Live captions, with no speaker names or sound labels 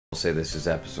We'll say this is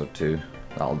episode 2.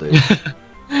 That'll do.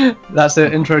 That's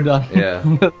it, intro done. Yeah.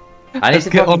 I need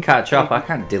to fucking catch up. I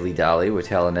can't dilly-dally with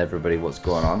telling everybody what's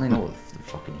going on. They know what they're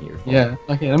fucking here for. Yeah,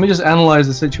 okay, let me just analyze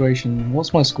the situation.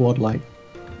 What's my squad like?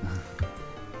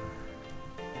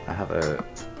 I have a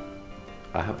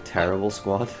terrible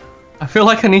squad. I feel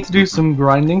like I need to do some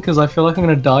grinding, because I feel like I'm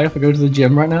going to die if I go to the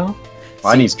gym right now.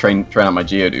 I need to train out my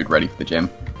Geodude ready for the gym.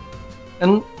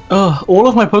 And all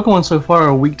of my Pokemon so far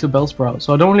are weak to Bellsprout,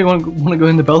 so I don't really want to go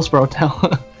into Bellsprout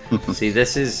Tower. See,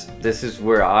 this is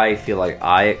where I feel like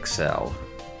I excel.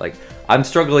 Like, I'm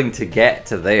struggling to get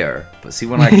to there, but see,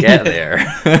 when I get there...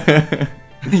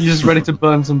 You're just ready to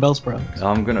burn some Bellsprouts.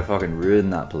 I'm gonna fucking ruin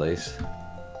that place.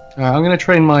 Alright, I'm gonna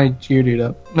train my Geodude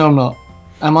up. No, I'm not.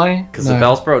 Am I? Because no. the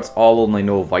Bellsprouts all only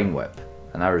know Vine Whip,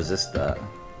 and I resist that.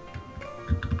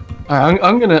 Alright,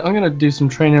 I'm gonna do some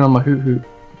training on my Hoot.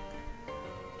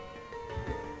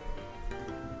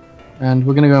 And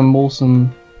we're gonna go and maul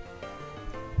some...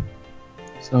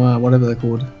 So, whatever they're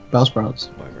called. Bellsprouts.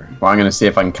 Whatever. Well, I'm going to see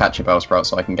if I can catch a Bellsprout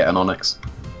so I can get an Onyx.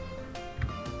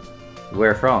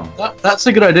 Where from? That's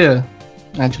a good idea,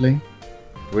 actually.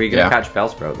 Where are you gonna catch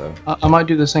Bellsprout, though? I might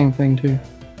do the same thing, too.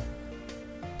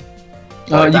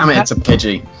 Damn it, it's a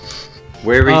Pidgey.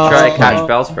 Where were you trying to catch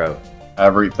Bellsprout?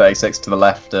 Route 36 to the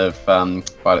left of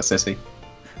Violet City.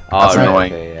 Oh, That's right,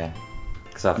 annoying. okay, yeah.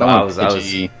 Because I thought I was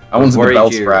worried I was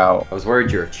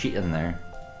worried you were cheating there.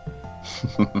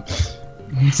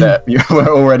 So you were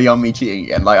already on me cheating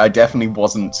again. Like, I definitely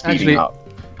wasn't speeding up.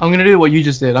 I'm gonna do what you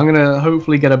just did. I'm gonna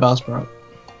hopefully get a Bellsprout.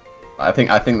 I think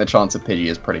the chance of Pidgey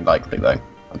is pretty likely though.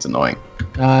 That's annoying.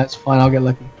 It's fine. I'll get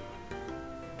lucky.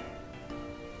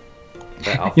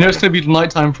 You know it's gonna be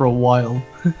nighttime for a while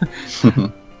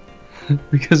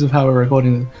because of how we're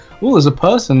recording this. Oh, there's a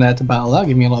person there to battle. That'll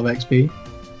give me a lot of XP.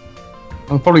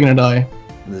 I'm probably gonna die.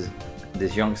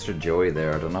 There's youngster Joey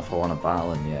there. I don't know if I want to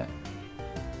battle him yet.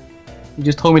 You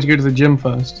just told me to go to the gym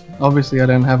first. Obviously, I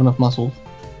don't have enough muscle.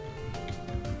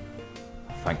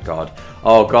 Thank God.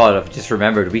 Oh God, I've just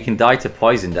remembered. We can die to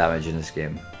poison damage in this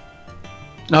game.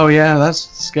 Oh yeah, that's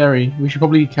scary. We should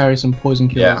probably carry some poison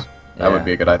killers. Yeah, that would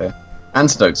be a good idea.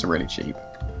 Antidotes are really cheap.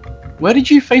 Where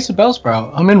did you face a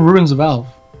Bellsprout? I'm in Ruins of Alph.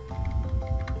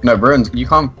 No, Ruins. You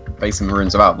can't face them in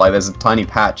Ruins of Alph. Like, there's a tiny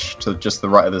patch to just the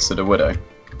right of the Sudowoodo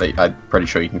that I'm pretty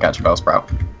sure you can catch a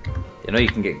Bellsprout. You know you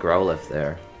can get Growlithe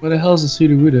there. Where the hell's the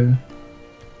Sudowoodo?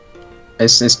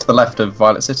 It's to the left of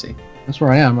Violet City. That's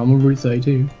where I am. I'm on Route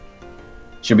 32.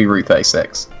 Should be Route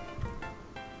 36.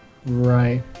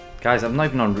 Right. Guys, I'm not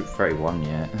even on Route 31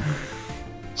 yet.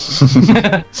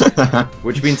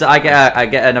 Which means I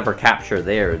get another capture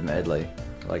there, admittedly.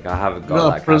 Like, I haven't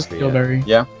got that capture yet.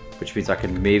 Yeah. Which means I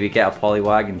can maybe get a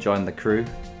Poliwag and join the crew.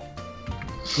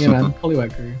 Yeah, man.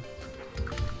 Poliwag crew.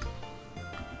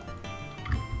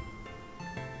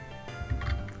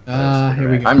 Here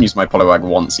we go. I haven't used my Poliwag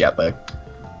once yet, though.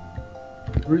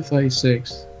 Route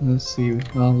 36. Let's see.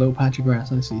 Oh, a little patch of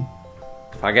grass, I see.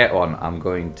 If I get one, I'm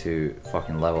going to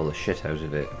fucking level the shit out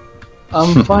of it.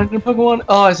 I'm finding a Pokemon.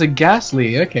 Oh, it's a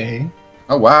Ghastly. Okay.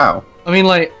 Oh, wow. I mean,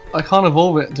 like, I can't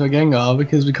evolve it to a Gengar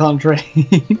because we can't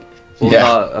trade. Well,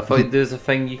 Yeah. I thought there's a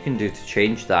thing you can do to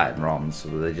change that in ROMs, so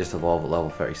they just evolve at level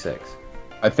 36.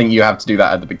 I think you have to do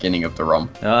that at the beginning of the ROM.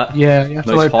 Yeah, you have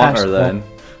to Nice like patch Haunter, then.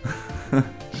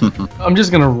 I'm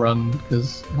just gonna run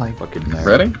because, like, Fucking nerd.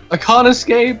 Really? I can't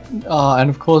escape. And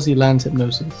of course he lands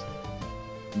Hypnosis.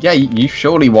 Yeah, you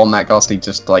surely want that Ghastly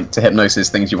just, like, to hypnosis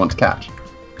things you want to catch.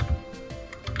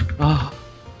 Ah.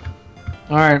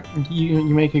 All right, you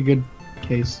make a good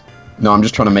case. No, I'm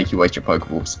just trying to make you waste your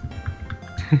Pokeballs.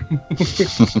 Right,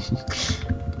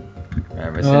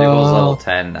 my Cyndaquil's level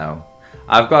 10 now.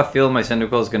 I've got a feeling my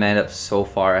Cyndaquil's gonna end up so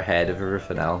far ahead of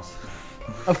everything else.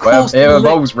 Of Well, course, it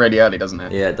evolves really early, doesn't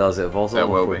it? Yeah, it does. It evolves at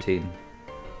level 14.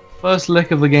 First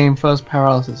lick of the game, first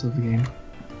paralysis of the game.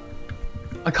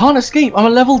 I can't escape. I'm a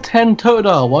level 10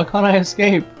 Totodile. Why can't I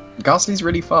escape? Ghastly's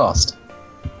really fast.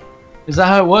 Is that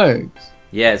how it works?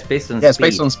 Yeah, it's based on speed. Yeah, it's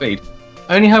based on speed.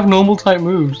 I only have normal type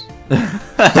moves.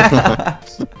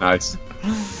 Nice.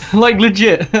 Like,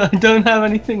 legit. I don't have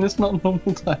anything that's not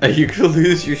normal type. You could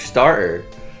lose your starter.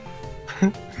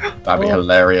 That'd be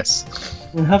hilarious.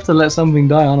 I'm gonna have to let something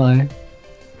die, aren't I?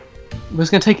 But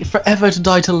it's gonna take it forever to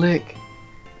die to lick.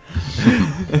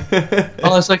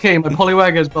 Oh, it's okay. My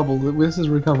Poliwag has bubble. This is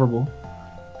recoverable.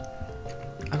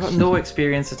 I got no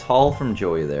experience at all from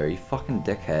Joey there. You fucking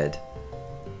dickhead.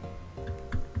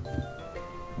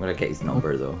 I'm gonna get his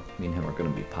number though. Me and him are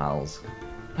gonna be pals.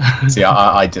 See,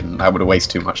 I didn't. I would have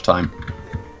wasted too much time.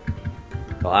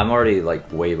 Well, I'm already like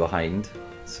way behind,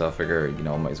 so I figure, you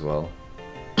know, might as well.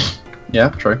 Yeah,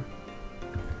 true.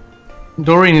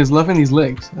 Doreen is loving these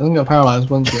licks. I think got paralyzed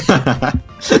once yet.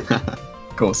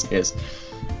 Of course it is.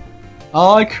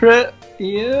 Oh, I crit!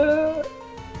 Yeah!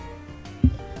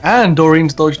 And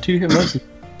Doreen's dodged 2 hypnosis.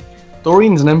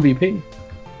 Doreen's an MVP.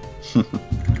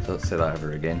 Don't say that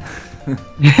ever again.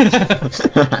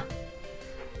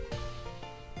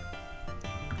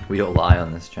 We don't lie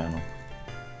on this channel.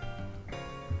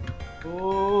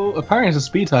 Oh, apparently it's a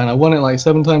speed tie and I won it like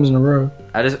 7 times in a row.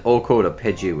 I just OCO'd a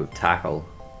Pidgey with tackle.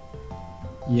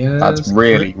 Yeah. That's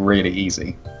really, really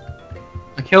easy.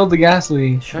 I killed the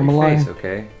Ghastly. Shut I'm your alive. face,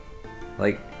 okay?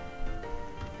 Like,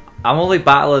 I'm only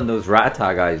battling those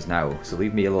Rattata guys now, so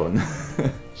leave me alone.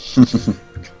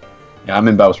 Yeah, I'm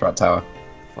in Bellsprout Tower.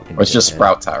 Fucking Or it's just dickhead.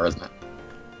 Sprout Tower, isn't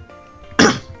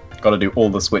it? Gotta do all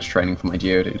the switch training for my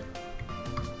Geodude.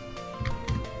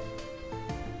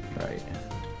 Right.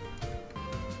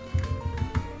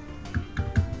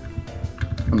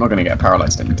 I'm not gonna get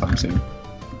paralyzed anytime soon.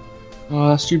 Oh,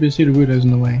 that stupid Sudowoodo's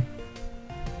in the way.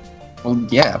 Well,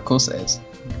 yeah, of course it is.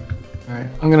 Alright,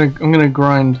 I'm gonna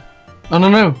grind. Oh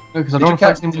no, because I don't want to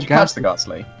fight Did you catch the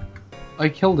Ghastly? I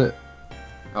killed it.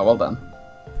 Oh, well done.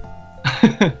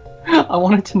 I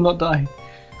wanted to not die.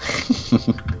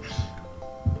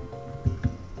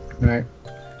 Right.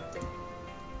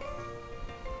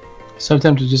 So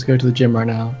tempted to just go to the gym right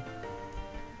now.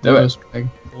 Do it.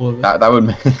 All of it. That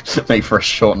would make for a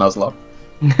short Nuzlocke.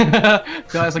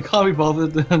 Guys, I can't be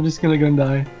bothered. I'm just gonna go and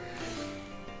die.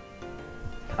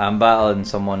 I'm battling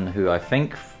someone who I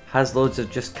think has loads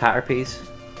of just Caterpies.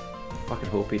 Fucking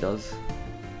hope he does.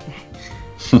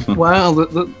 Wow,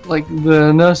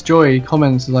 the Nurse Joy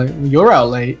comments like, "You're out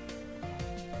late."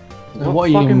 What are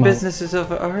you fucking about? business is of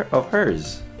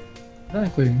hers?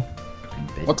 Exactly. Fucking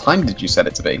bitch. What time did you set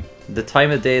it to be? The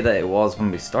time of day that it was when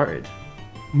we started.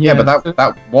 Yeah, but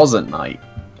that was at night.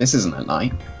 This isn't at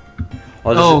night.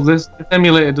 Oh, this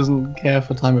emulator doesn't care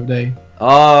for time of day.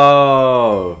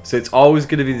 oh, so it's always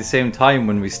going to be the same time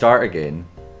when we start again.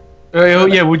 Oh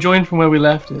yeah, we'll join from where we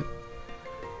left it.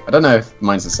 I don't know if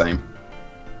mine's the same.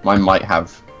 Mine might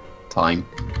have time.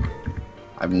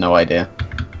 I have no idea.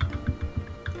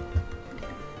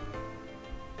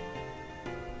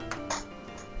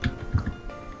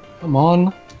 Come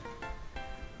on.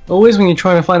 Always when you're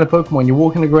trying to find a Pokemon, you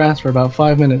walk in the grass for about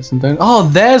 5 minutes and don't. Oh,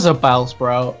 there's a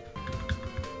Bellsprout.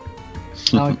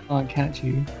 Now I can't catch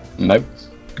you. Nope.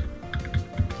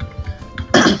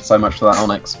 So much for that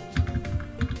Onyx.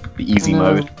 The easy No.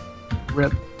 mode.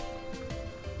 Rip.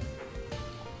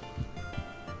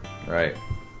 Right.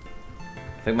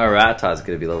 I think my Rattata is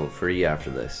going to be level 3 after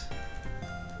this.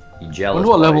 You jealous, Wonder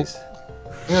what level- boys?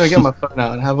 I'm gonna get my phone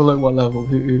out and have a look what level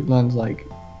who lands like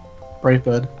Brave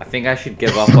Bird. I think I should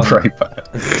give up on... Brave Bird.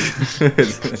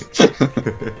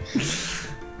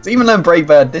 It's even learn Brave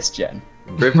Bird this gen.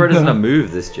 Brave Bird isn't a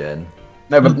move this gen.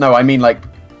 No, but no, I mean like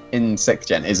in 6th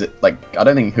gen. Is it like I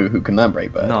don't think who can learn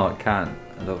Brave Bird. No, it can't.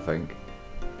 I don't think.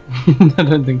 I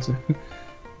don't think so.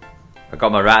 I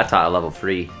got my Rattata at level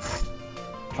 3.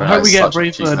 I hope we get Such an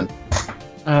Brave Bird achievement.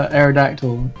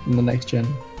 Aerodactyl in the next gen.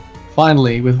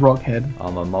 Finally, with Rockhead.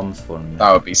 Oh, my mum's phone.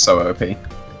 That would be so OP.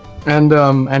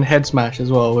 And Head Smash as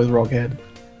well with Rockhead.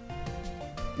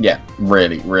 Yeah,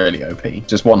 really, really OP.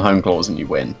 Just one home clause and you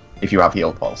win if you have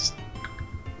Heal Pulse.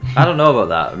 I don't know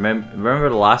about that. Remember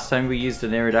the last time we used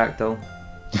an Aerodactyl?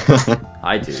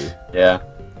 I do. Yeah,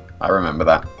 I remember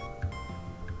that.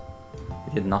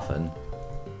 We did nothing.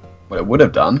 Well, it would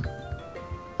have done.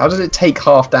 How does it take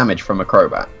half damage from a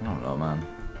Crobat? I don't know, man.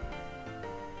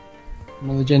 I'm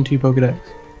on the Gen 2 Pokedex.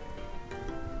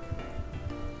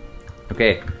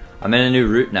 Okay, I'm in a new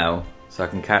route now, so I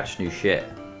can catch new shit.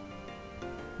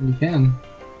 You can.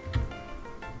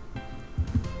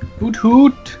 Hoot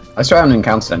hoot! I still haven't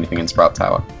encountered anything in Sprout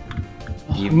Tower.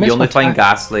 You, I missed you only my find tag.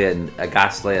 Ghastly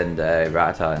and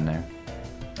Rattata in there.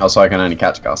 Also, I can only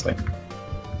catch Ghastly.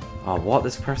 Oh, what?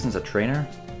 This person's a trainer?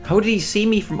 How did he see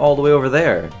me from all the way over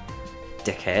there?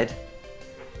 Dickhead.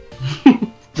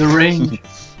 The range.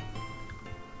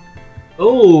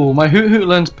 Oh, my Hoot Hoot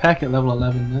learns Peck at level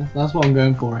 11. That's what I'm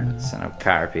going for right now. Sent out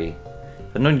Caterpie.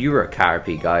 If I'd known you were a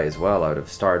Caterpie guy as well, I would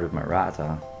have started with my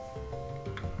Rattata.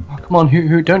 Oh, come on, Hoot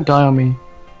Hoot, don't die on me.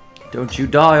 Don't you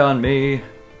die on me!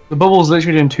 The bubble's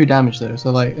literally doing 2 damage though,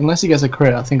 so like, unless he gets a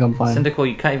crit, I think I'm fine. Syndical,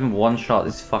 you can't even one-shot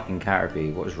this fucking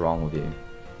Caterpie. What is wrong with you?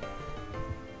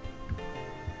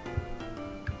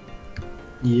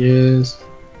 Yes.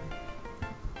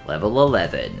 Level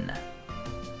 11.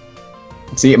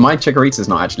 See, my Chikorita's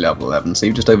not actually level 11, so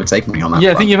you've just overtaken me on that Yeah,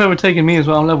 I front. think you've overtaken me as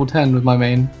well. I'm level 10 with my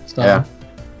main style.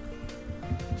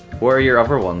 What are your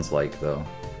other ones like, though?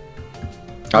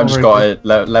 I've just Alright.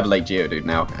 got a level 8 Geodude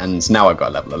now, and now I've got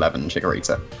a level 11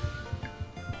 Chikorita.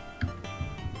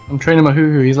 I'm training my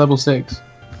Hoo-Hoo, he's level 6.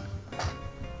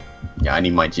 Yeah, I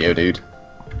need my Geodude.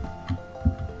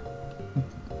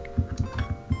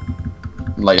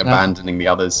 Like abandoning the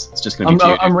others. It's just gonna be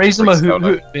Geodude. I'm raising my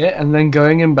Hoo-Hoo a bit and then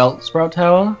going in Bellsprout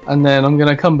Tower, and then I'm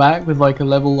gonna come back with like a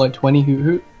level like 20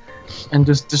 Hoo-Hoo and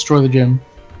just destroy the gym.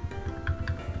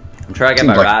 I'm trying to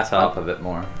get my rat up a bit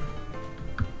more.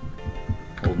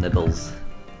 Old Nibbles.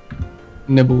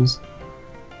 Nibbles.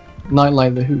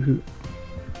 Nightlight the Hoo-Hoo.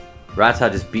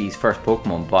 Rattata just beat his first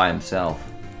Pokemon by himself.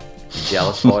 You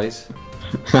jealous, boys?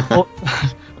 Oh,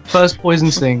 first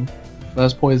poison sting.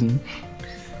 First poison.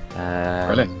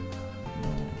 Really?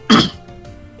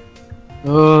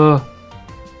 Do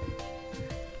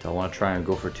I want to try and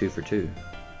go for 2 for 2?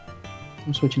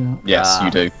 I'm switching out. Yes,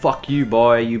 you do. Fuck you,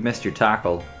 boy. You missed your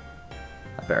tackle.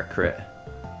 I better crit.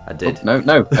 I did. Oh,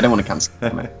 no, I don't want to cancel.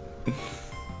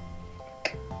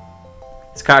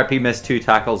 This Caterpie missed 2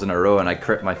 tackles in a row and I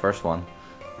crit my first one.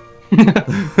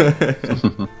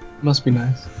 Must be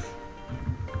nice.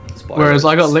 Spoilers. Whereas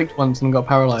I got licked once and got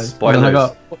paralyzed. Spoilers. And then I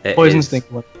got poison is. sting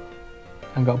once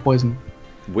and got poisoned.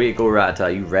 Way to go,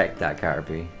 Rattata. You wrecked that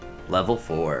Caterpie. Level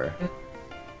 4.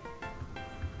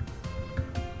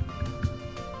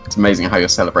 It's amazing how you're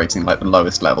celebrating like the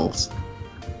lowest levels.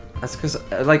 That's because,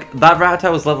 like, that Rattata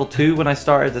was level 2 when I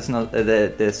started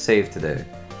this save today.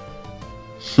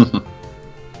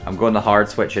 I'm going to hard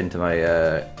switch into my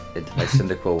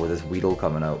Cyndaquil with this Weedle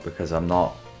coming out because I'm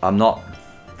not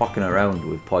fucking around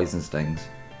with poison stings.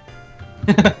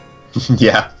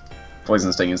 Yeah,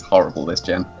 poison sting is horrible this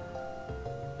gen.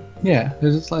 Yeah,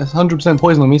 it's like 100%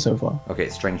 poison on me so far. Okay,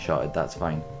 string shotted. That's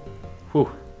fine.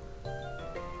 Whew.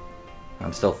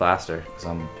 I'm still faster because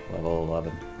I'm level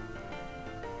 11.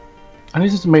 I need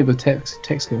to make the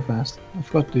text go fast. I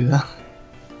forgot to do that.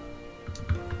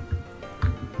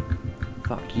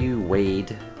 Fuck you,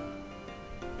 Wade.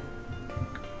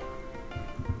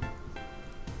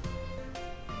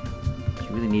 You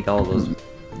really need all those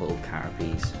little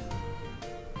Caterpies.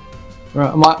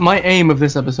 Right, my aim of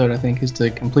this episode, I think, is to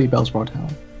complete Bellsprout Tower.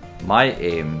 My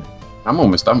aim. I'm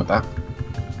almost done with that.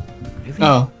 Really?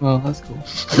 Oh, well, that's cool.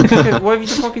 What the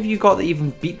fuck have you got that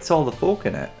even beats all the folk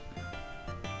in it?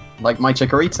 Like my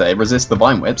Chikorita, it resists the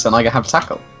Vine Whips and I have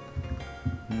Tackle.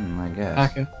 I guess.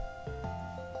 Hacker.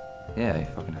 Yeah, you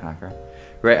fucking hacker.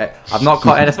 Right, I've not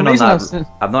caught anything on that.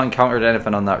 I've not encountered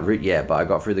anything on that route yet, but I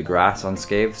got through the grass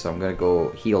unscathed, so I'm gonna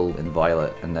go heal in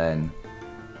Violet and then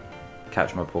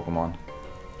catch my Pokemon.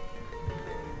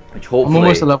 Which hopefully, I'm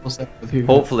almost a level 7 with Hoo.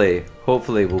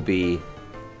 hopefully will be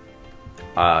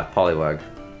Poliwag.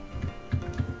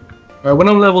 Right, when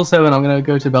I'm level 7, I'm gonna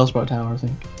go to Bellsprout Tower, I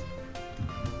think.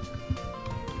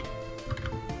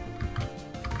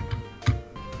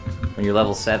 When you're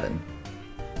level 7.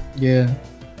 Yeah.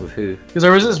 With who? Because I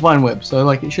resist Vine Whip, so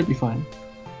like it should be fine.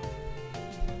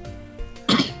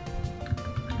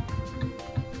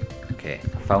 Okay,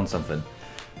 I found something.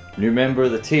 New member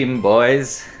of the team,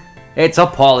 boys. It's a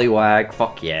Poliwag.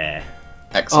 Fuck yeah.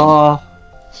 Excellent.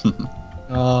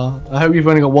 I hope you've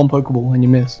only got 1 Pokeball and you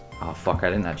miss. Oh fuck, I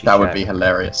didn't actually That would check. be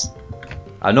hilarious.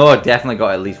 I know I definitely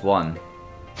got at least 1.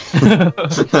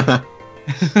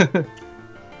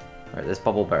 Right, this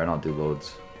bubble better not do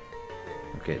loads.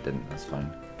 Okay, it didn't, that's fine.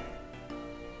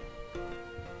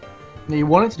 No, you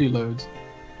want it to do loads.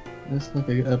 It's like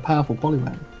a powerful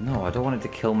Poliwag. No, I don't want it to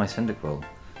kill my Cyndaquil.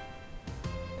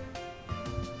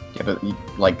 Yeah, but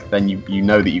then you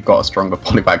know that you've got a stronger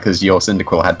Poliwag because your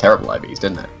Cyndaquil had terrible IVs,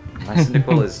 didn't it? My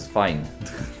Cyndaquil is fine.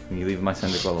 You leave my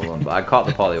Cyndaquil alone, but I caught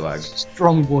the Poliwag.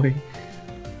 Strong boy.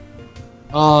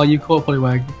 Oh, you caught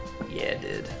Poliwag. Yeah, I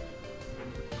did.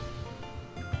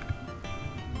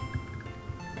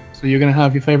 So you're gonna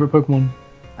have your favourite Pokemon.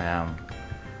 I am.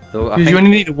 Though I Because you think,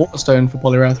 only need a Water Stone for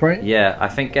Poliwrath, right? yeah, I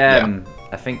think getting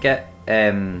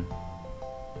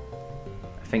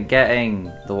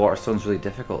the Water Stone's really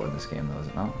difficult in this game, though, is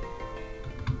it not?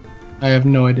 I have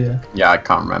no idea. Yeah, I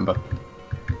can't remember.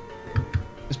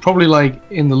 It's probably like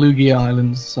in the Lugia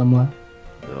Islands somewhere.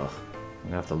 Ugh, I'm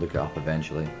gonna have to look it up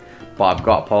eventually. But I've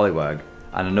got a Poliwag,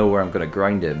 and I know where I'm gonna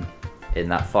grind him in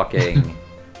that fucking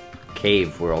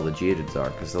cave where all the Geodudes are,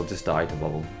 because they'll just die to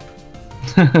bubble.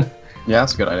 Yeah,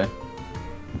 that's a good idea.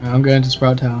 I'm going to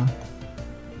Sprout Tower.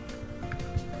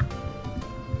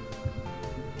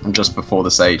 I'm just before the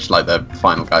Sage, like the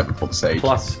final guy before the Sage.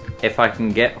 Plus, if I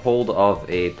can get hold of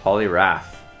a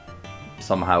Poliwrath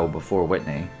somehow before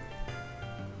Whitney,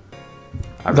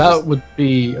 That would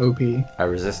be OP. I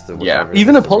resist the. Yeah. I resist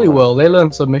Even a the Poliwhirl, they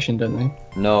learn submission, don't they?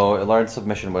 No, it learns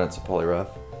submission when it's a Poliwrath.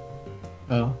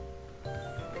 Oh.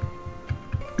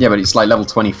 Yeah, but it's like level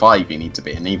 25 you need to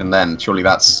be, and even then, surely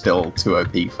that's still too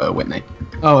OP for Whitney.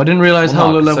 Oh, I didn't realize Well,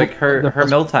 how no, low it's level. like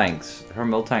her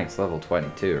mill tank's level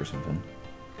 22 or something.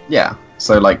 Yeah,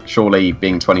 so like surely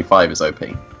being 25 is OP.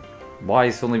 Why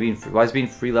is being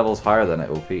 3 levels higher than it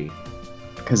OP?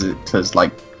 Because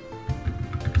like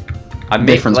I the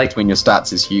difference between your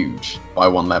stats is huge by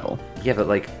 1 level. Yeah, but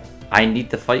like, I need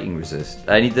the fighting resist.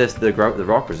 I need the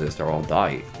rock resist, or I'll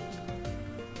die.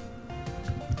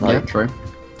 Yeah, true.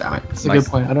 Damn it. That's a good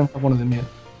point. I don't have one of them yet.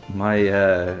 My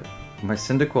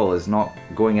Cyndaquil is not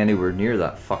going anywhere near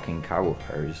that fucking cow of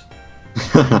hers.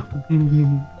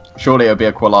 Surely it'll be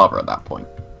a Quilava at that point.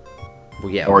 Well,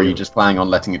 yeah. Or are you just planning on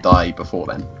letting it die before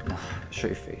then?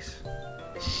 Shut your face.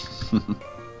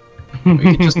 You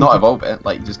could just not evolve it,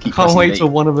 like just keep Can't pressing wait D. till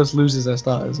one of us loses their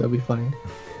starters. That'll be funny.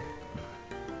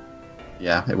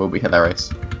 Yeah, it will be hilarious,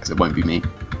 because it won't be me.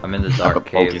 I'm in the I'm dark the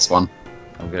cave. bulkiest one.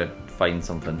 I'm gonna find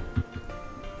something.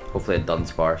 Hopefully a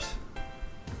Dunsparce.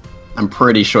 I'm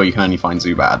pretty sure you can only find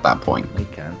Zubat at that point. You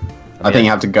can. I think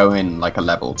you have to go in like a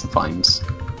level to find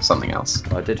something else.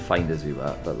 Well, I did find a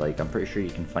Zubat, but like I'm pretty sure you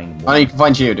can find Oh, more. you can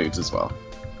find Geodudes as well.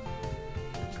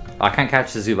 I can't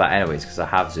catch the Zubat anyways because I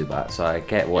have Zubat, so I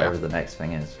get whatever the next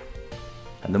thing is.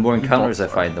 And the more encounters I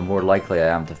find, the more likely I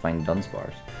am to find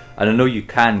Dunsparce. And I know you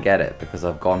can get it because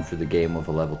I've gone through the game with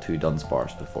a level 2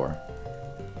 Dunsparce before.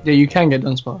 Yeah, you can get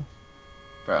Dunsparce.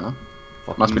 Fair enough.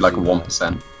 Fuck Must you, be like a Zubat.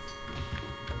 1%.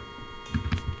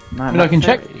 Man, I mean, I can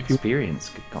check that if you- experience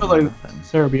could I come feel with like nothing.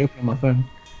 Sarah will be opening my phone.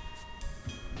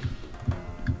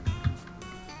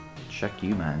 Check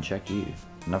you, man. Check you.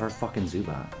 Another fucking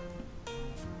Zubat.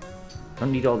 I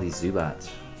don't need all these Zubats.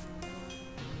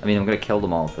 I mean, I'm gonna kill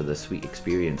them all for the sweet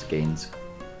experience gains.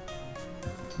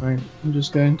 Right, I'm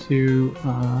just going to.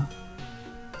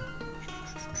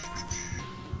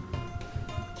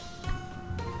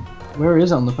 Where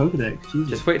is it on the Pokedex? Jesus.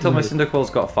 Just wait till my Cyndaquil's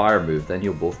got Fire Move, then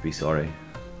you'll both be sorry.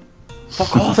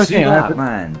 Fuck off, It's okay, I Zubat, haven't-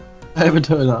 man! I haven't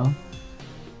told that.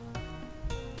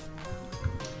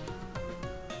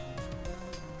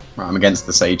 Right, I'm against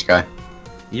the Sage guy.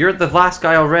 You're the last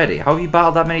guy already. How have you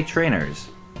battled that many trainers?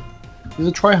 He's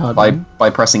a tryhard. By man.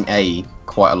 pressing A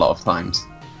quite a lot of times.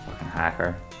 Fucking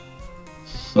hacker.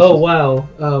 Oh wow.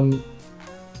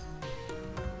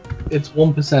 It's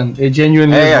 1%. It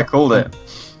genuinely. Hey, is I called it.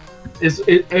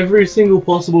 Every single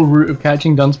possible route of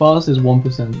catching Dunsparce is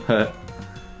 1%.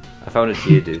 I found a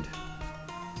Geodude.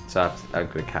 So I'm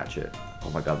gonna catch it. Oh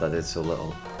my god, that is so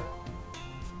little.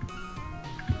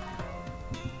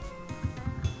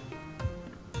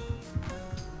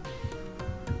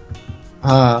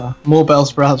 More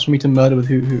Bellsprouts for me to murder with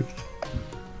Hoot Hoot.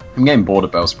 I'm getting bored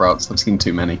of Bellsprouts. I've seen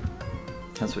too many.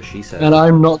 That's what she said. And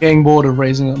I'm not getting bored of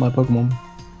raising up my Pokemon.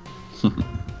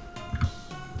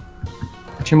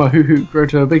 Watching my Hoot Hoot grow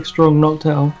to a big, strong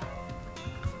Noctowl.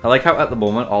 I like how at the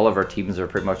moment all of our teams are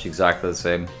pretty much exactly the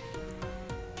same.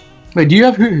 Wait, do you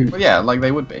have Hoot Hoot? Well, yeah, like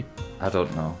they would be. I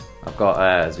don't know. I've got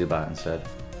Zubat instead.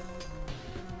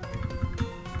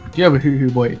 Do you have a Hoot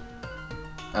Hoot boy?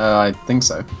 I think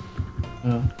so.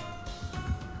 Oh.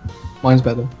 Mine's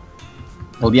better.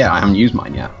 Well, yeah, I haven't used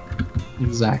mine yet.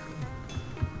 Exactly.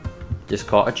 Just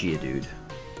caught a Geodude.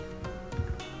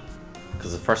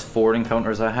 Because the first 4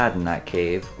 encounters I had in that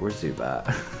cave were Zubat.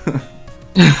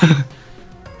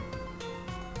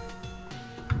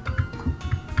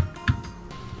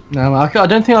 No, I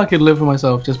don't think I could live with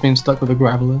myself just being stuck with a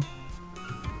Graveler.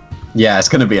 Yeah, it's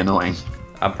gonna be annoying.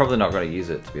 I'm probably not going to use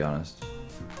it, to be honest.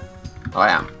 I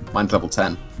am. Mine's level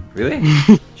 10. Really?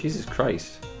 Jesus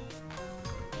Christ.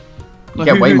 You Like,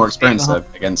 get way who- more experience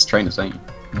against trainers, don't you?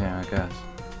 Yeah, I guess.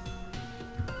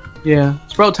 Yeah,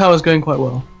 Sprout Tower's going quite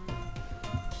well.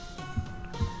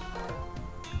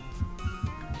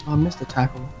 Oh, I missed a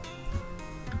tackle.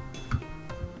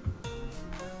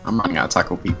 I'm running out of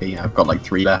tackle PP. I've got like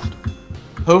 3 left.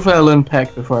 Hopefully I learn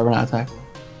Peck before I run out of tackle.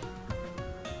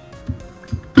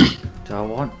 Do I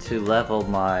want to level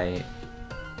my...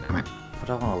 Damn it. Or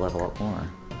do I want to level up more?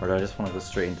 Or do I just want to go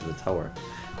straight into the tower?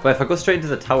 But if I go straight into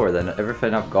the tower, then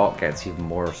everything I've got gets even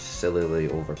more sillily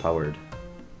overpowered.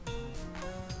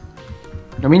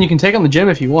 I mean, you can take on the gym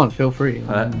if you want, feel free.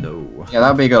 No. Yeah,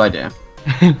 that'd be a good idea.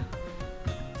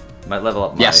 Might level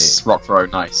up my... Yes, rock throw,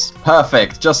 nice.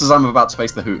 Perfect, just as I'm about to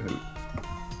face the Hoot Hoot.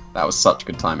 That was such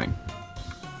good timing.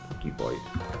 Fuck you, boy.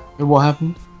 What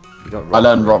happened? You got I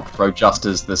learned throw. rock throw just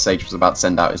as the Sage was about to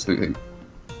send out his Hoot Hoot.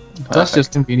 That's Perfect.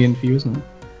 just convenient for you, isn't it?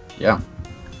 Yeah.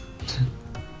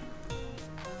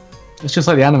 It's just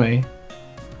like the anime.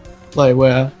 Like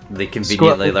where... They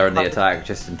conveniently Squirtle. learn the attack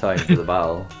just in time for the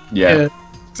battle. Yeah,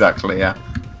 exactly, yeah.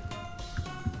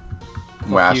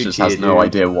 Where Ash you, just has no Geodude.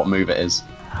 idea what move it is.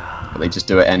 but they just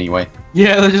do it anyway.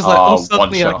 Yeah, they're just like, Oh, oh,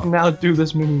 suddenly I one-shot. can now do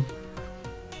this move.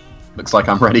 Looks like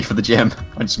I'm ready for the gym.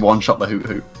 I just one-shot the hoot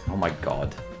hoot. Oh my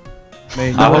god.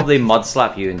 Mate, I probably mud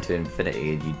slap you into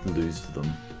infinity and you'd lose to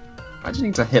them. I just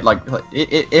need to hit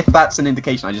if that's an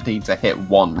indication, I just need to hit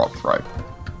one rock throw.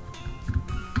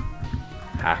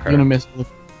 Hacker. You're gonna miss. I'm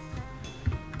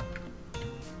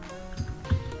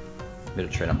gonna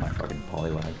train up my fucking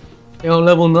polywag. Yo,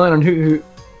 level 9 on Hoot Hoot.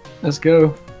 Let's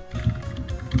go.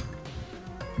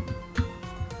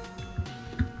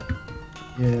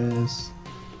 Yes.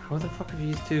 How the fuck have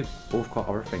you two both got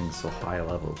other things so high a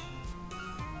level?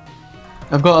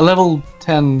 I've got a level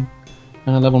 10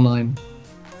 and a level 9.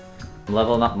 I'm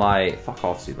leveling up my... Fuck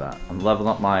off, Zubat. I'm leveling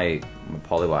up my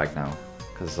polywag now.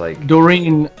 Because, like...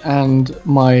 Doreen and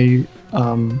my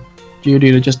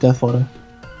Geodude are just death fodder.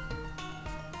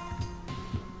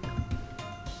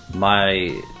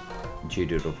 My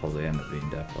Geodude will probably end up being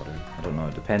death fodder. I don't know.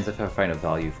 It depends if I find a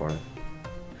value for it.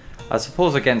 I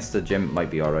suppose against the gym it might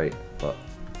be alright, but...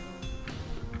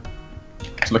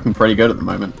 It's looking pretty good at the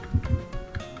moment.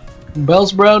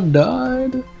 Bellsprout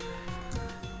died.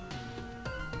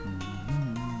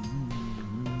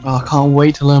 Oh, I can't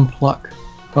wait to learn Pluck.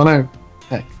 Oh no,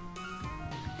 heck.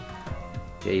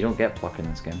 Yeah, you don't get pluck in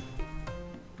this game.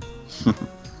 It's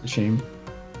a shame.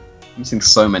 Using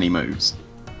so many moves.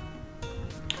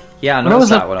 Yeah, I When I noticed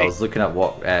was that when I was looking at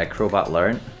what Crobat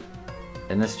learned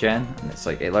in this gen, and it's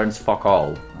like, it learns fuck all.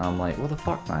 And I'm like, what the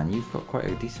fuck, man? You've got quite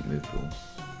a decent move pool.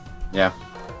 Yeah.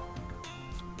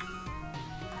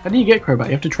 How do you get Crobat?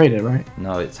 You have to trade it, right?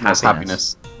 No, it's That's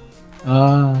happiness.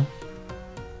 happiness.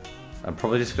 I'm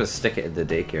probably just gonna stick it in the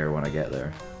daycare when I get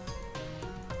there.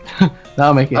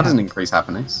 That'll make it That doesn't happen. increase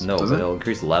happiness. No, does but it? it'll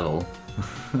increase level.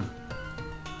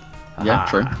 Yeah, Ah.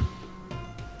 true.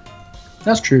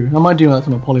 That's true. I might do that to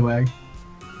my Poliwag.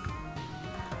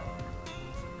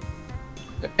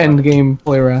 End game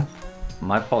Poliwrath.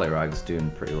 My Polyrag's doing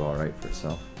pretty well right for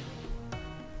itself.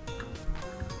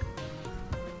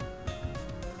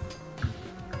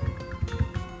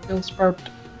 Sprout.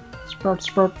 Sprout,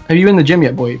 Sprout. Have you been in the gym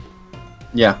yet, boy?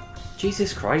 Yeah.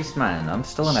 Jesus Christ, man! I'm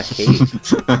still in a cave.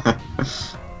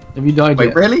 Have you died Wait,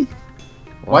 yet? really?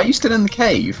 Why What? are you still in the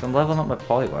cave? I'm leveling up my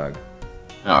Poliwag.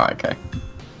 Oh, okay.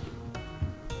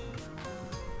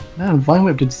 Man, Vine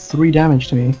Whip did 3 damage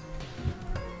to me.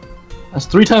 That's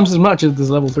 3 times as much as this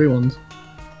level 3 ones.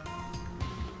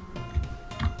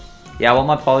 Yeah, I want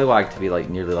my Poliwag to be like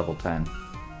nearly level 10.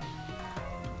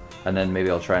 And then maybe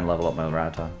I'll try and level up my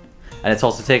Rattata. And it's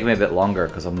also taking me a bit longer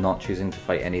because I'm not choosing to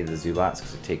fight any of the Zubats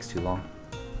because it takes too long.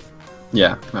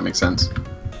 Yeah, that makes sense.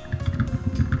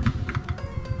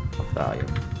 Fuck value.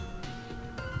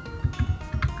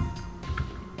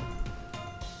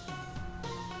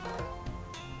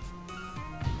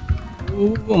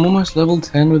 Ooh, I'm almost level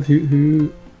 10 with Hoot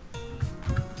Hoot.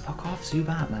 Fuck off,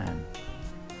 Zubat, man.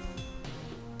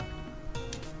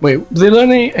 Wait, do they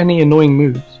learn any annoying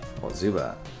moves? What,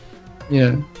 Zubat?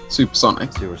 Yeah.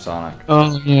 Supersonic. Supersonic.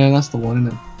 Oh, yeah, that's the one,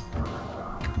 isn't it?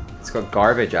 It's got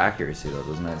garbage accuracy though,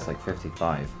 doesn't it? It's like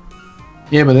 55.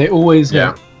 Yeah, but they always hit.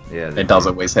 Yeah, Yeah, it does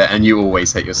always hit, and you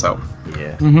always hit yourself.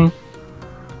 Yeah. Mm-hmm.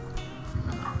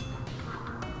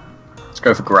 Let's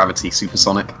go for gravity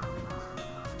supersonic.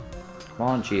 Come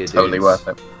on, Geodudes. Totally worth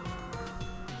it.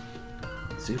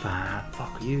 Zubat,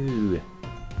 fuck you.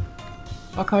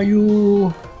 Fuck are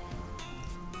you?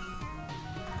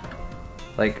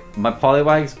 Like, my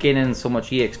Poliwag's gaining so much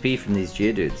EXP from these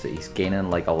Geodudes that he's gaining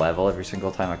like a level every single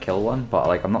time I kill one, but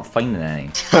like, I'm not finding any.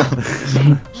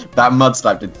 That mud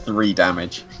slap did 3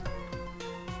 damage.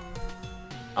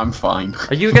 I'm fine.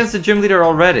 Are you against the gym leader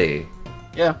already?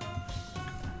 Yeah.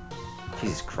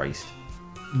 Jesus Christ.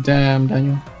 Damn,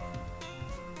 Daniel.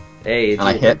 Hey, And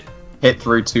I Geodude. hit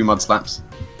through 2 mud slaps.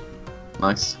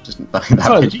 Nice. Just that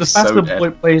Sorry, the Pidgey's faster so dead.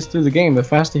 boy plays through the game, the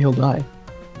faster he'll die.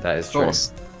 That is Of true.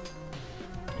 course.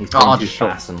 He's Oh, going too sure.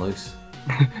 fast and loose.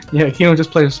 Yeah, Kean will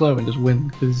just play slow and just win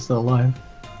because he's still alive.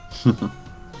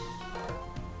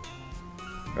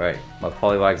 Right, my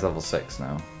Poliwag's level 6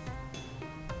 now.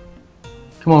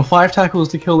 Come on, 5 tackles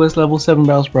to kill this level 7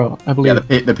 Bellsprout, I believe.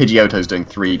 Yeah, the Pidgeotto's doing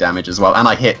 3 damage as well, and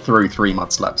I hit through 3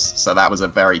 mud slaps, so that was a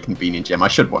very convenient gem. I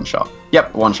should one-shot.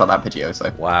 Yep, one-shot that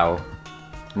Pidgeotto. Wow.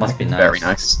 Must be nice. Very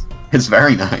nice. It's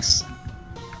very nice.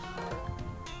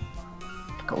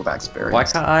 Got all that experience. Why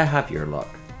can't I have your luck?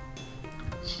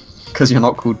 Because you're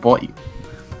not called Boy.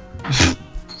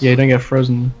 Yeah, you don't get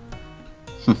frozen.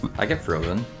 I get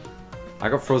frozen. I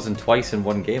got frozen twice in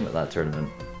one game at that tournament.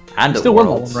 And You at still won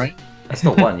that Worlds. one, right? I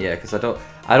still won, yeah, because I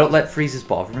don't let freezes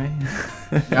bother me.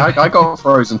 Yeah, I got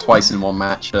frozen twice in one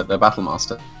match at the Battle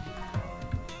Master.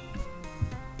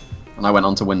 and I went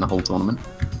on to win the whole tournament.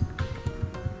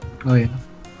 Oh yeah.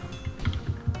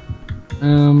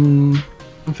 I'm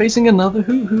facing another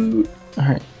Hoo-Hoo.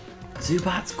 Alright.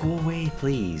 Zubats, go away,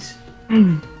 please.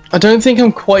 I don't think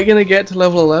I'm quite gonna get to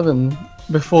level 11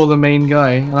 before the main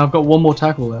guy, and I've got one more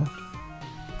tackle left.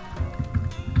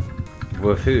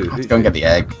 With who? I have to go and get the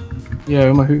egg. Yeah,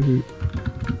 with my Hoo-Hoo.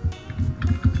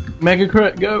 Mega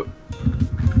crit, go!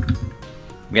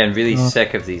 I'm getting really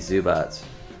sick of these Zubats.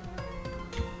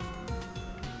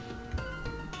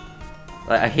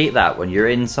 Like, I hate that when you're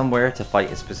in somewhere to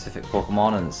fight a specific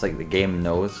Pokemon and it's like the game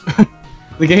knows.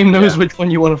 The game knows which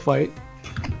one you want to fight.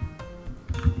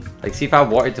 Like, see if I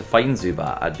wanted to find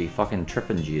Zubat, I'd be fucking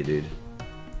tripping Geodude.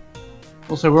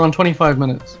 Also, we're on 25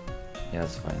 minutes. Yeah,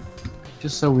 that's fine.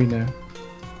 Just so we know.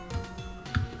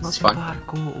 That's Zubat, fine.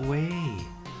 go away.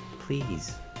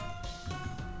 Please.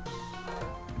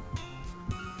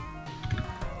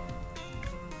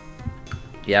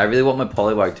 Yeah, I really want my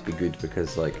Poliwag to be good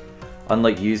because, like,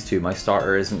 unlike used to, my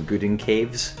starter isn't good in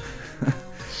caves.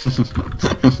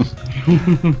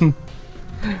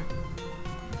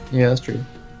 Yeah, that's true.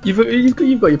 You've got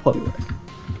your Poliwag.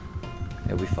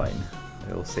 It'll be fine.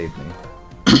 It'll save me.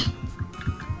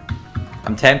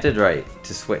 I'm tempted, right,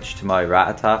 to switch to my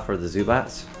Rattata for the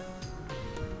Zubats.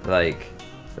 Like,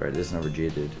 right, there's another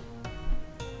Geodude.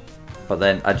 But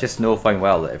then I just know fine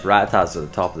well that if Rattata's at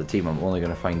the top of the team, I'm only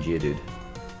going to find Geodude.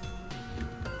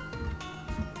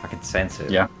 I can sense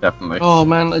it. Yeah, definitely. Oh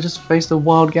man, I just faced a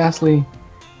wild Ghastly.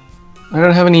 I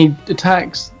don't have any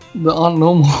attacks that aren't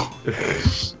normal.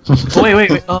 Oh,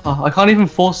 wait. Oh, I can't even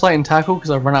Foresight and tackle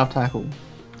because I've run out of tackle.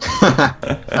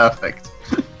 Perfect.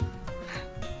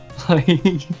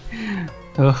 Like,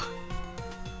 ugh.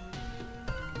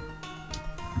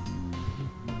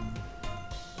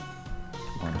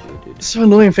 Come on, Geodude. It's so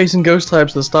annoying facing ghost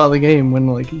types at the start of the game when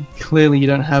like clearly you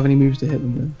don't have any moves to hit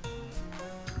them with.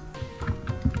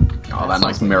 Oh, that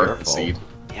nice sounds like your Miracle fault. Seed.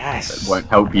 Yes! It won't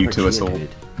help you Another to us all. Geodude.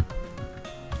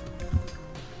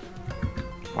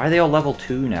 Why are they all level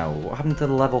 2 now? What happened to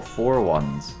the level 4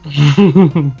 ones?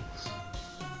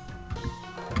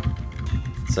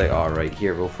 It's like, alright,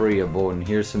 here, we'll throw you a bone.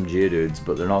 Here's some Geodudes,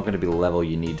 but they're not going to be the level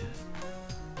you need.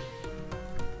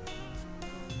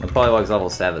 My Poliwag's level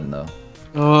 7, though.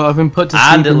 Oh, I've been put to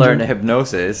And sleep it learned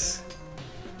Hypnosis.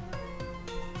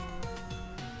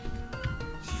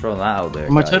 Just throwing that out there,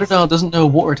 My guys. Totodile doesn't know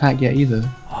water attack yet either.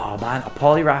 Oh man, a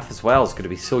Poliwrath as well is going to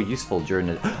be so useful during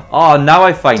the... Oh, now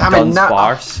I find Damn it,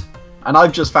 Dunsparce. And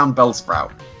I've just found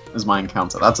Bellsprout as my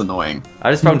encounter. That's annoying.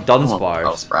 I just found Come on, Dunsparce.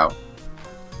 Bellsprout.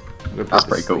 I'm gonna put That's it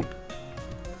to pretty cool. sleep.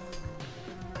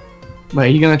 Wait, are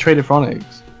you gonna trade it for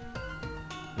Onyx?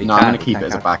 We No, I'm can't, going to keep it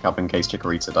as a backup in case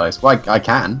Chikorita dies. Well, I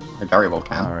can. I very well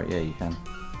can. Alright, yeah, you can.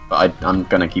 But I'm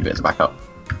going to keep it as a backup.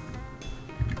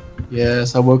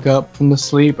 Yes, I woke up from the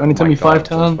sleep. Only took Oh my me 5 God,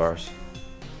 turns. Dunsparce.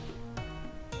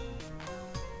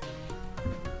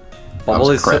 That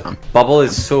was a crit, man. Bubble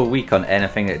is so weak on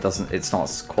anything that it's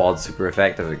not quad super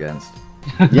effective against.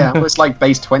 Yeah, well, it's like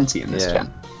base 20 in this Yeah.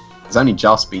 gen. It's only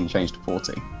just been changed to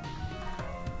 40.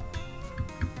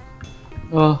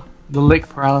 Oh, the lick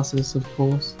paralysis, of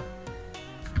course.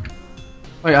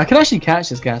 Wait, I can actually catch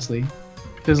this Ghastly.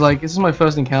 Because, like, this is my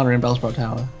first encounter in Bellsprout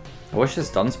Tower. I wish this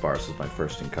Dunsparce was my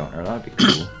first encounter, that'd be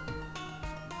cool.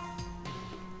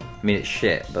 I mean, it's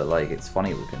shit, but like, it's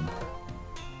funny looking.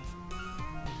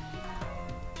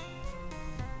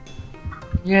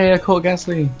 Yeah, I caught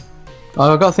Ghastly.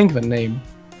 Oh, I gotta think of a name.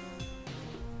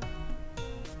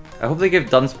 I hope they give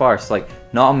Dunsparce, like,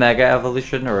 not a Mega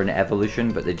Evolution or an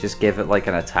Evolution, but they just give it, like,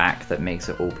 an attack that makes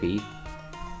it OP.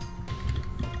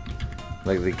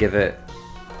 Like, they give it...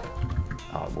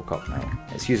 Oh, I woke up now.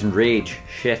 It's using Rage.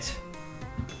 Shit.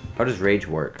 How does Rage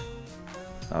work?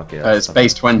 Okay, that's It's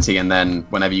base 20, and then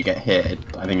whenever you get hit,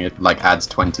 I think it like adds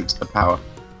 20 to the power.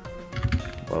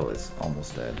 Well, it's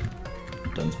almost dead.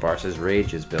 Dunsparce's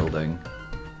Rage is building.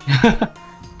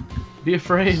 Be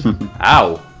afraid.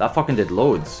 Ow! That fucking did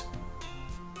loads.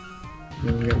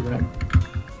 Yeah, we get wrecked.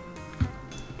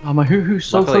 Oh, my Hoo-Hoo's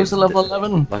so Luckily close to it's level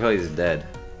 11. Luckily he's dead.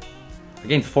 I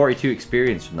gained 42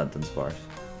 experience from that Dunsparce.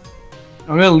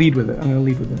 I'm gonna lead with it. I'm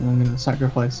gonna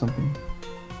sacrifice something.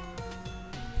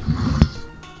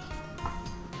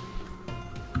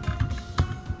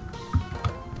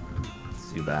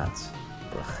 Zubats.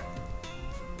 Ugh.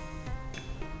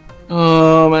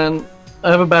 Oh man, I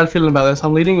have a bad feeling about this.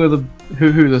 I'm leading with a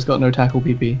Hoo-Hoo that's got no tackle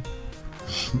PP.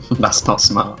 That's not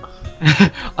smart.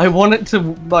 I want it to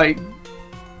like,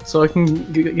 so I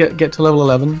can get to level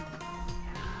 11.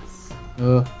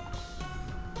 Found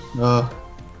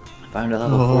a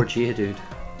level 4 Geodude.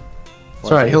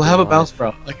 It's alright, he'll have a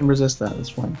Bellsprout. I can resist that, that's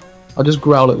fine. I'll just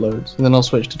growl it loads, and then I'll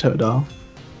switch to Totodile.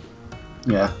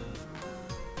 Yeah.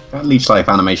 That leech life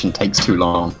animation takes too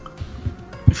long.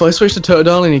 If I switch to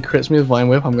Totodile and he crits me with Vine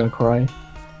Whip, I'm gonna cry.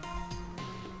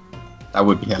 That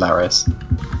would be hilarious.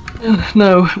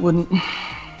 No, it wouldn't.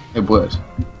 It would.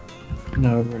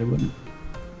 No, it really wouldn't.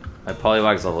 My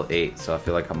Poliwag's level 8, so I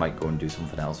feel like I might go and do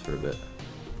something else for a bit.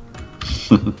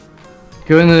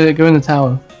 Go in the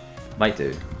tower. Might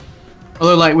do.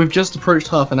 Although, like, we've just approached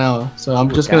half an hour, so I'm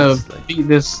just gonna beat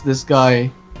this guy,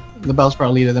 the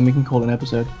Bellsprout leader, then we can call an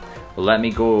episode. Well, let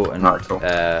me go and Cool.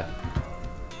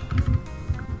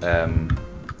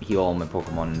 heal all my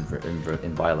Pokemon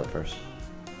in Violet first.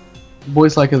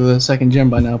 Boy's like the second gym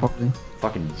by now, probably.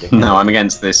 Fucking dickhead. No, I'm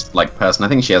against this like person. I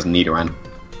think she has Nidoran.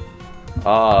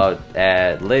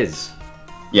 Liz.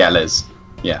 Yeah, Liz.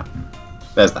 Yeah.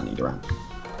 There's that Nidoran.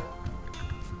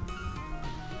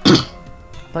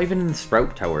 Not even in the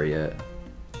Sprout Tower yet.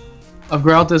 I've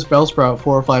growled this Bellsprout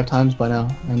 4 or 5 times by now,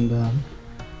 and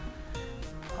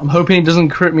I'm hoping it doesn't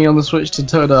crit me on the switch to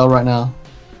Totodile right now.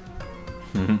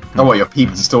 Oh, what, your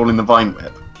peep stalling the Vine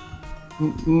Whip?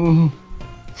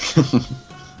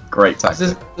 Great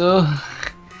tactic.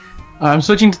 I'm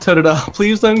switching to Totodile.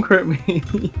 Please don't crit me.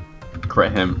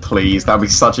 Crit him, please. That'd be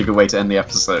such a good way to end the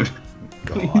episode.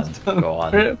 Go on, go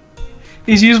on. Crit.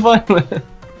 He's used Vine Whip.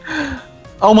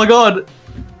 Oh my god!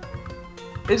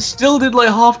 It still did like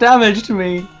half damage to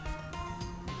me,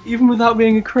 even without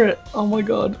being a crit. Oh my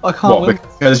god, I can't win.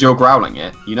 Because you're growling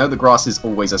it? You know the grass is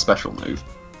always a special move.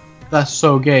 That's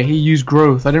so gay. He used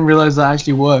growth. I didn't realize that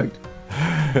actually worked.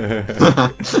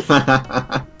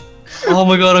 Oh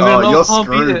my god, I can't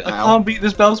beat it. I can't beat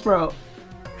this Bellsprout.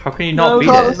 How can you not beat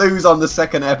you it? can't lose on the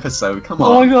second episode, come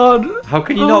on. Oh my god. How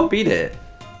can you not beat it?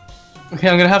 Okay,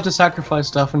 I'm gonna have to sacrifice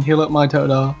stuff and heal up my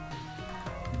Totodile.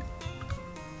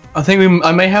 I think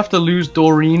I may have to lose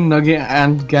Doreen, Nugget,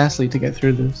 and Ghastly to get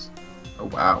through this. Oh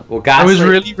wow. Well, Ghastly...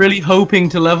 I was really hoping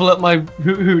to level up my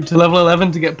Hoot to level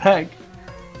 11 to get Peck.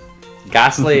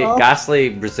 Ghastly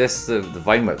resists the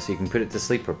Vine Whip, so you can put it to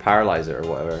sleep or paralyze it or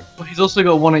whatever. Well, he's also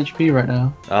got 1 HP right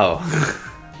now. Oh.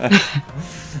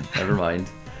 Never mind.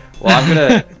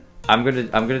 Well, I'm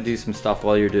gonna do some stuff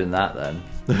while you're doing that then.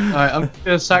 Alright, I'm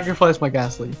gonna sacrifice my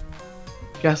Ghastly.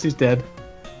 Ghastly's dead.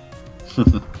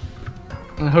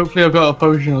 And hopefully I've got a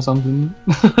potion or something.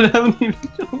 I haven't even...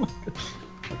 Oh my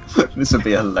god. This would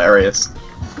be hilarious.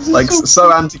 Like,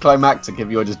 so anticlimactic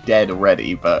if you're just dead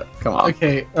already, but come on.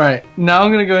 Okay, alright. Now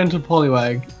I'm gonna go into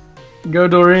Poliwag. Go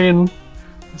Doreen.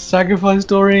 Sacrifice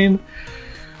Doreen.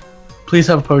 Please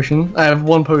have a potion. I have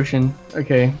 1 potion.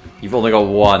 Okay. You've only got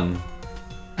 1.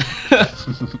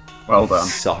 Well done.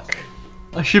 Suck.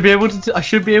 I should be able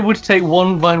to take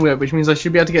 1 Vine Whip, which means I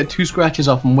should be able to get 2 scratches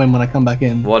off and win when I come back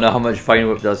in. Wanna know how much Vine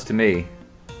Whip does to me?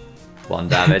 1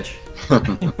 damage. And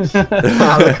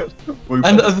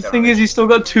the thing is, he's still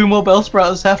got 2 more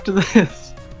Bellsprouts after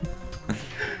this.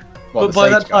 But by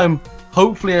that time,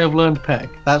 hopefully I've learned Peck.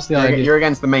 That's the idea. You're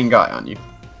against the main guy, aren't you?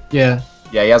 Yeah.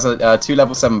 Yeah, he has a 2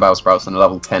 level 7 Bellsprouts and a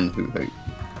level 10 Hoot Hoot.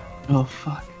 Oh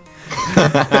fuck.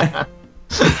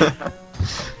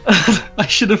 I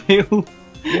should have healed.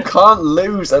 You can't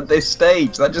lose at this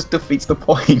stage. That just defeats the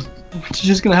point. You're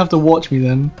just gonna have to watch me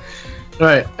then.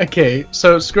 Right. Okay.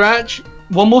 So Scratch.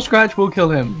 1 more Scratch will kill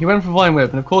him. He went for Vine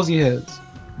Whip, and of course he hits.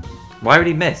 Why would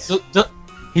he miss?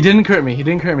 He didn't crit me. He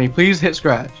didn't crit me. Please hit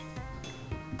Scratch.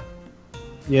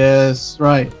 Yes.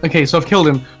 Right. Okay. So I've killed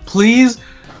him. Please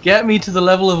get me to the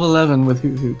level of 11 with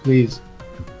Hoot Hoot, please.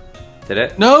 Did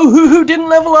it? No, Hoot Hoot didn't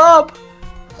level up.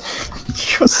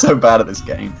 You're so bad at this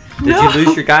game. Did you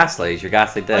lose your Ghastly? Is your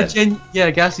Ghastly dead?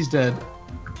 Yeah, Ghastly's dead.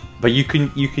 But you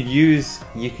can use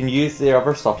the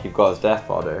other stuff you've got as Death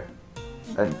Fodder.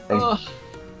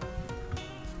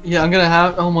 Yeah, I'm gonna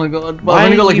have. Oh my god! But I've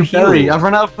only got like a berry. I've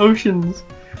run out of potions.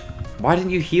 Why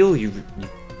didn't you heal, you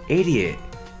idiot?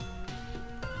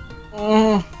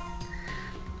 Can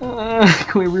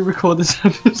we re-record this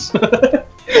episode?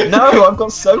 No, I've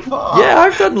got so far. Yeah,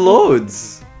 I've done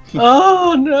loads.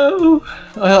 Oh no!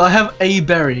 I have a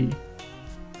berry.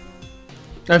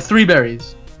 I have 3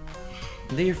 berries.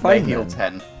 Then you're fine. Heal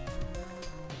 10.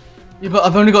 Yeah, but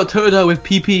I've only got Totodile with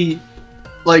PP,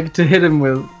 like, to hit him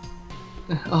with.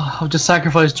 Oh, I've just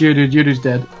sacrificed Geodude. Geodude's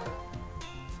dead.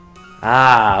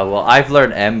 Ah, well, I've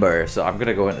learned Ember, so I'm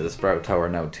gonna go into the Sprout Tower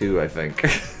now too, I think.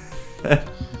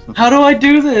 How do I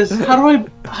do this? How do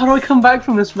I come back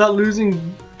from this without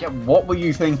losing? Yeah, what were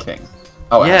you thinking?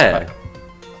 Oh, yeah.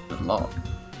 Good luck.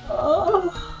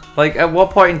 Like, at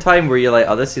what point in time were you like,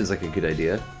 oh, this seems like a good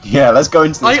idea? Yeah, let's go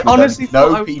into this. I with honestly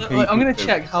no thought PP. I'm gonna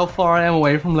check how far I am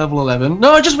away from level 11.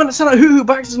 No, I just want to send out hoo-hoo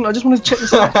by accident. I just want to check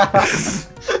this out.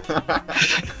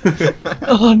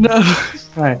 Oh no.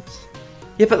 Right.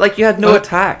 Yeah, but like, you had no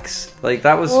attacks. Like,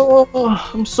 that was...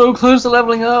 Oh, I'm so close to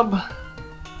leveling up.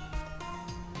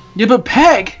 Yeah, but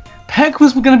Peck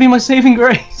was gonna be my saving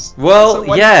grace. Well,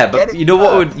 So yeah, get but it you know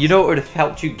what first. would have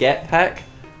helped you get Peck?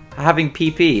 Having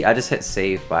PP. I just hit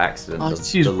save by accident. I'll the,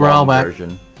 just use the Growl long back.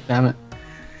 version. Damn it.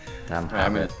 Damn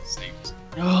Damn habit. it.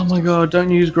 Oh my god, don't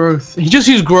use growth. He just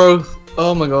used growth.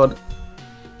 Oh my god.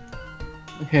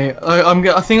 Okay,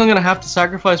 I think I'm gonna have to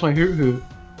sacrifice my hoot hoot.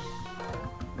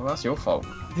 Well, that's your fault.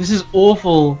 This is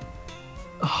awful.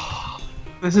 Oh,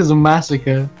 this is a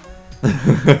massacre.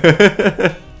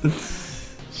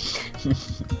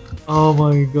 Oh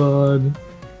my god.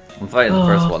 I'm fighting the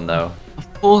first one though.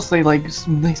 Of course they like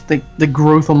the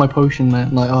growth on my potion,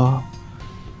 man. Like, oh.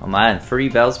 Oh man, 3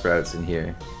 Bellsprouts in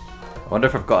here. I wonder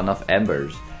if I've got enough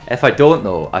embers. If I don't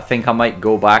though, I think I might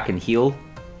go back and heal.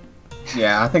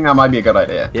 Yeah, I think that might be a good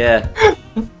idea. Yeah.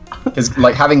 Because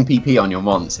like having PP on your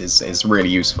mons is really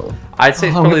useful. I'd say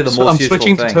it's probably the most I'm useful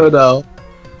switching thing. to Turdal.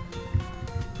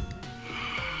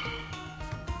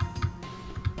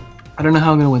 I don't know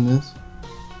how I'm gonna win this.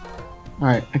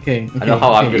 Alright, okay. I know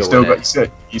how I'm You gonna still win got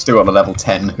it. you still got a level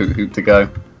 10 hoot to go.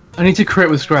 I need to crit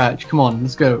with Scratch. Come on,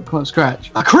 let's go. Come on,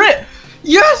 Scratch. A crit!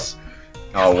 Yes!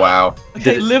 Oh wow.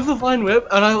 Okay, live the Vine Whip,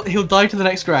 and he'll die to the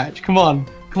next Scratch. Come on.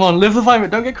 Come on, live the Vine Whip.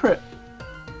 Don't get crit.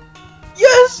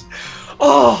 Yes!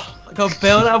 Oh! I got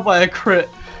bailed out by a crit.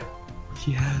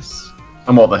 Yes.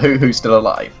 And what, the Hoo-Hoo's still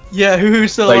alive? Yeah,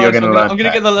 Hoo-Hoo's still So alive. you're gonna learn I'm gonna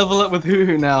Peck. get the level up with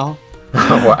Hoo-Hoo now.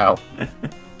 Oh wow.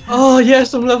 Oh,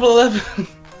 yes, I'm level 11.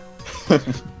 Too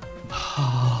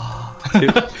Wow.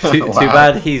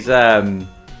 bad he's Like, bad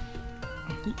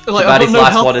I've got his no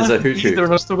last health one is a left Hoot either, Hoot.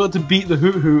 and I've still got to beat the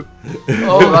Hoo-Hoo.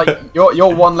 Oh, like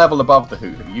you're one level above the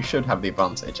Hoo-Hoo. You should have the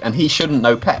advantage, and he shouldn't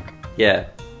know Peck. Yeah.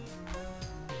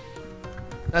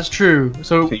 That's true.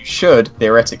 So, So you should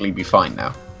theoretically be fine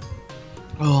now.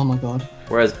 oh my god.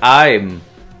 Whereas I'm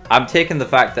taking the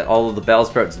fact that all of the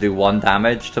Bellsprouts do 1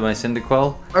 damage to my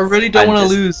Cyndaquil, I really don't And want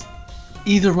to just- lose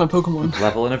either of my Pokemon.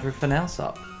 leveling everything else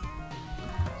up.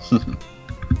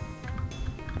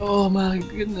 Oh my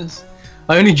goodness.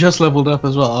 I only just leveled up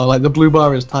as well. Like, the blue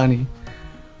bar is tiny.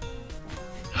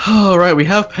 Alright, we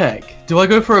have Peck. Do I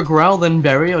go for a Growl then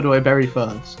Berry, or do I Berry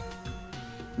first?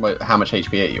 Wait, how much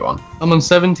HP are you on? I'm on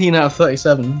 17 out of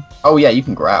 37. Oh yeah, you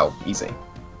can growl, easy.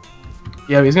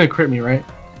 Yeah, but he's gonna crit me, right?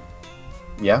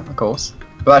 Yeah, of course.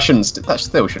 But that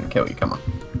still shouldn't kill you. Come on.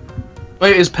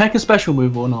 Wait, is Peck a special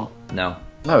move or not? No.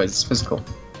 No, it's physical.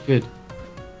 Good.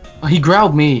 Oh, he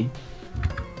growled me.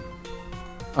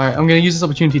 Alright, I'm gonna use this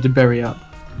opportunity to Berry up.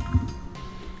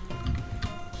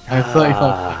 I have 35.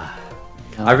 Ah.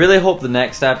 I really hope the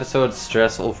next episode's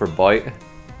stressful for Boyd.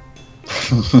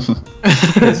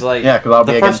 It's like Yeah, 'cause I'll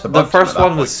be against the the Bugs at first that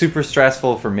one point. was super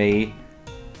stressful for me.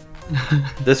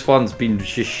 This one's been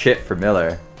just shit for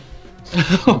Miller.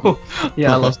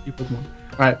 Yeah, I lost two Pokemon.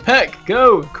 Alright, Peck,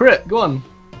 go! Crit, go on!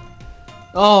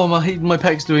 Oh, my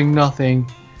Peck's doing nothing.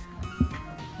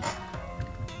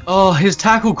 Oh, his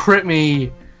tackle crit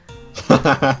me!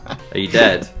 Are you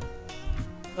dead?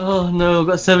 Oh no, I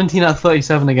got 17 out of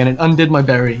 37 again. It undid my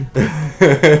berry.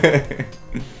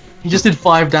 He just did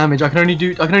 5 damage. I can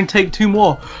only take 2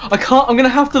 more. I can't. I'm gonna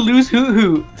have to lose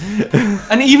Hoo-Hoo.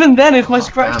 And even then, if my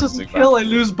Scratch damn, doesn't Zubat. kill, I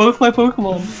lose both my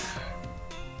Pokemon.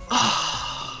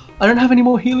 I don't have any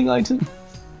more healing items.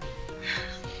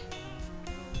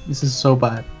 This is so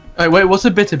bad. Alright, wait. What's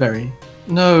a bitter berry?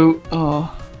 No.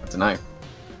 Oh, I don't know.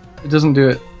 it doesn't do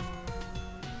it.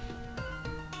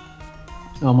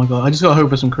 Oh my god. I just gotta hope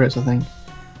for some crits. I think.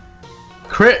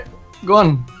 Crit. Go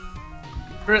on.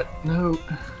 Crit. No.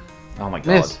 Oh my god.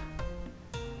 Miss.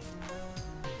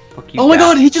 Fuck you, Oh my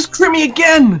Gaff. god, he just crit me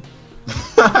again!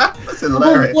 That's I'm on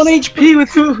hilarious. 1 HP with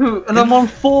Hoo-Hoo, and I'm on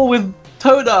 4 with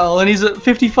Totodile, and he's at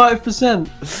 55%.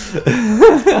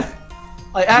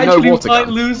 I actually water might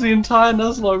gun. lose the entire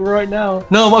Nuzlocke right now.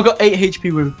 No, I've got 8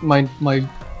 HP with my...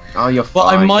 Oh, you're But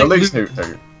I fine. might You'll lose lose-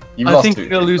 Hoo-Hoo. You've I lost think Hoo-Hoo,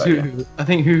 I'm gonna lose so yeah. Hoo-Hoo. I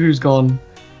think Hoo-Hoo's gone.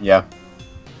 Yeah.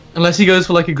 Unless he goes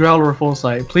for like a Growl or a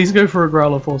Foresight. Please go for a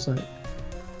Growl or Foresight.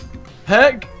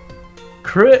 Heck!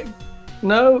 Crit!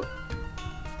 No!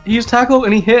 He used Tackle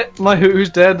and he hit. My Hoo-Hoo's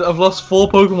dead. I've lost 4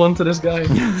 Pokemon to this guy.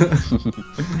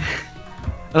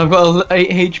 And I've got 8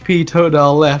 HP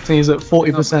Totodile left and he's at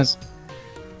 40%.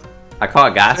 I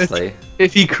caught Ghastly.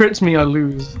 If he crits me, I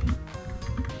lose.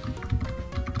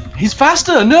 He's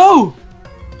faster! No!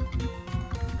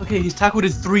 Okay, his tackle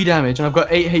did 3 damage and I've got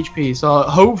 8 HP, so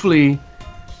hopefully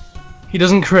he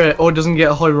doesn't crit or doesn't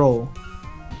get a high roll.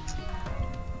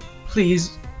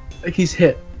 Please, like he's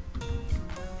hit.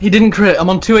 He didn't crit. I'm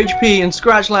on 2 HP and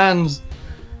Scratch lands.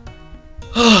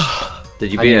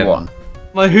 Did you beat him? Won.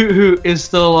 My Hoot Hoot is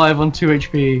still alive on 2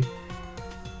 HP.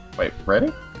 Wait,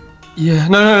 really? Yeah,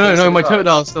 no. My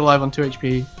Totodile is still alive on 2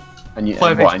 HP. And you,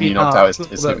 5 and you HP knocked now. out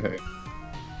his Hoot Hoot.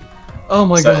 Oh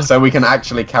my god. So we can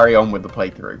actually carry on with the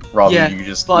playthrough rather than you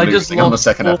just losing on the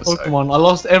second episode. Pokemon. I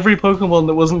lost every Pokemon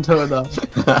that wasn't Totodile.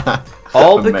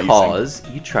 All Amazing. because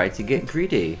you tried to get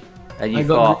greedy. And you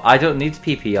thought, I don't need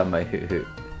PP on my Hoot Hoot.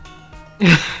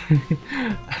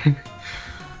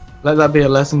 Let that be a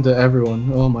lesson to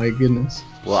everyone. Oh my goodness.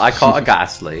 Well, I caught a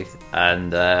Ghastly,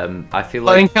 and I feel If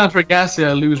I like... encounter a Ghastly,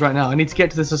 I lose right now. I need to get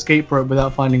to this escape rope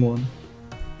without finding one.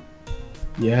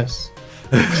 Yes.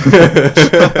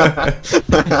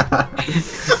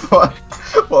 what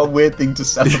a weird thing to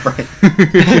celebrate.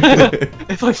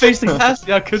 If I faced a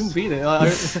Ghastly, I couldn't beat it. I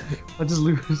just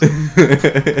lose.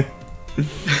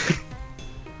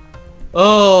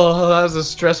 Oh, that was a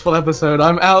stressful episode.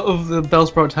 I'm out of the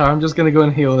Bellsprout Tower. I'm just gonna go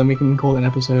and heal, then we can call it an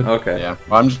episode. Okay. Yeah,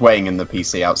 well, I'm just waiting in the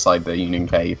PC outside the Union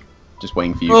Cave. Just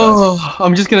waiting for you guys. Oh,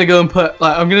 I'm just gonna go and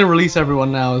I'm gonna release everyone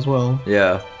now as well.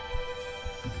 Yeah.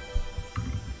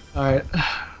 Alright.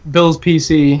 Bill's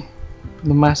PC.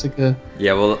 The massacre.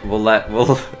 Yeah, we'll let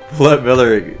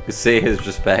Miller say his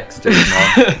respects to his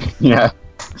mom. Yeah.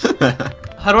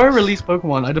 How do I release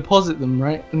Pokemon? I deposit them,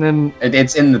 right? And then...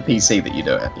 It's in the PC that you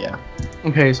do it, yeah.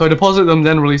 Okay, so I deposit them,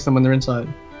 then release them when they're inside.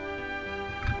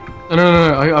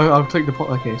 No, I'll click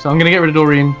deposit. Okay, so I'm gonna get rid of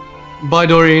Doreen. Bye,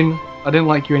 Doreen. I didn't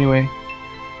like you anyway.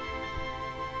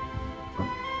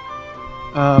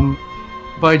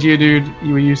 Bye, Geodude.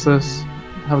 You were useless.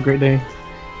 Have a great day.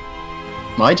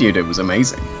 My Geodude was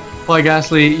amazing. Bye,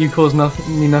 Ghastly. You caused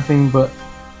me nothing but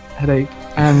headache.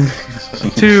 And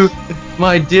to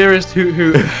my dearest Hoot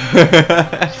Hoot,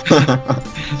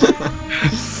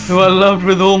 who I loved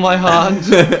with all my heart.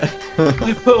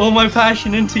 I put all my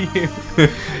passion into you.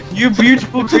 You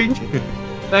beautiful creature.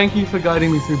 Thank you for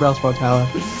guiding me through Bellsprout Tower.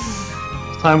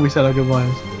 It's time we said our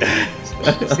goodbyes.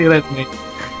 See you later, mate.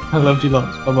 I loved you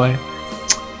lots. Bye bye.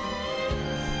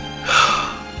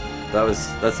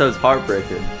 That sounds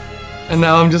heartbreaking. And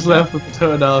now I'm just left with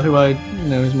Totodile, who I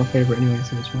know is my favorite anyway,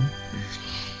 so it's fine.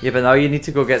 Yeah, but now you need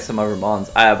to go get some other mons.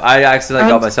 I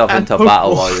accidentally got myself into a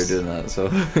battle while you were doing that, so.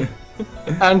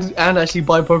 and actually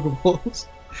buy Pokeballs.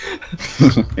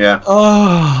 Yeah.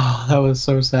 Oh, that was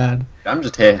so sad. I'm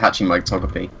just here hatching my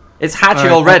Togepi. It's hatching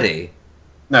already.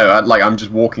 No, I'm just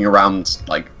walking around,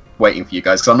 like, waiting for you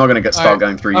guys, because I'm not going to start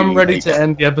going through. I'm ready to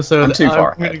end the episode. I'm too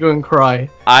far I'm going to go and cry.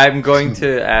 I'm going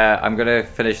to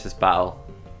finish this battle,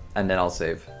 and then I'll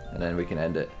save, and then we can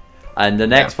end it. And the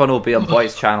next one will be on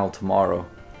Boy's channel tomorrow.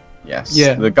 Yes.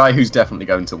 Yeah. The guy who's definitely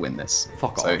going to win this.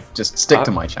 Fuck so off. Just stick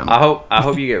to my channel. I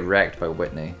hope you get wrecked by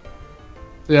Whitney.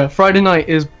 So yeah, Friday night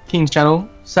is Kean's channel,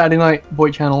 Saturday night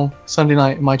Boy channel, Sunday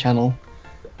night my channel,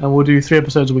 and we'll do 3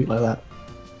 episodes a week like that.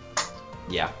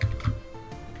 Yeah.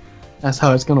 That's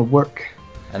how it's gonna work.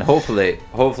 And hopefully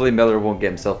Miller won't get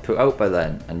himself put out by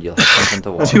then, and you'll have something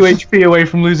to watch. 2 HP away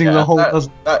from losing the whole.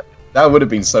 That would have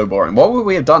been so boring. What would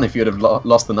we have done if you had have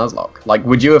lost the Nuzlocke? Like,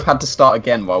 would you have had to start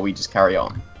again while we just carry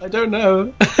on? I don't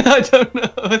know. I don't know.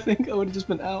 I think I would have just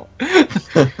been out.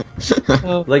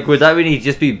 Like, would that mean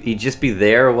he'd just be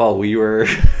there while we were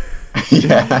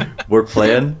we're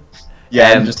playing?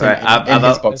 Yeah, just right, in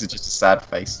his box is just a sad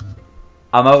face.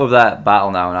 I'm out of that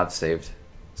battle now and I've saved.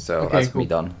 So Okay, that's cool. me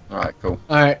done. Alright, cool.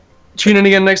 Alright. Tune in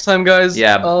again next time, guys.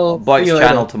 Yeah, Boy's see you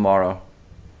channel later. tomorrow.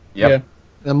 Yep.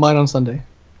 Yeah. And mine on Sunday.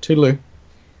 Toodaloo.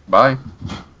 Bye.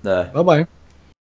 Bye bye.